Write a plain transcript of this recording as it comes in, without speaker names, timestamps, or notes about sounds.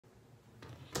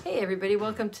Hey everybody,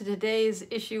 welcome to today's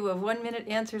issue of 1 Minute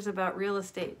Answers about Real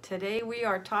Estate. Today we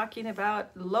are talking about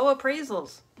low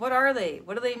appraisals. What are they?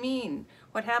 What do they mean?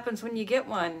 What happens when you get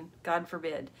one? God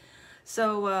forbid.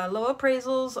 So low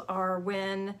appraisals are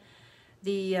when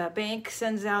the bank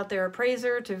sends out their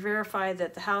appraiser to verify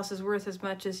that the house is worth as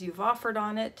much as you've offered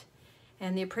on it,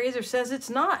 and the appraiser says it's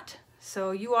not.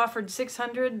 So you offered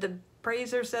 600, the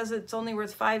appraiser says it's only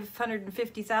worth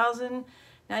 550,000.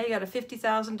 Now you got a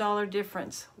 $50,000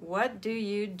 difference. What do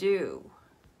you do?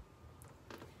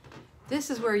 This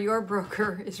is where your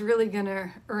broker is really going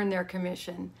to earn their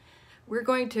commission. We're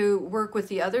going to work with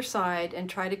the other side and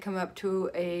try to come up to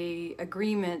an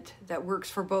agreement that works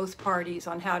for both parties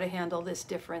on how to handle this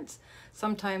difference.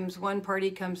 Sometimes one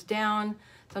party comes down,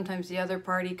 sometimes the other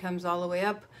party comes all the way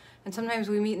up, and sometimes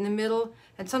we meet in the middle,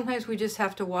 and sometimes we just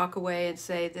have to walk away and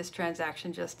say this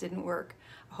transaction just didn't work.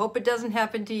 I hope it doesn't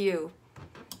happen to you.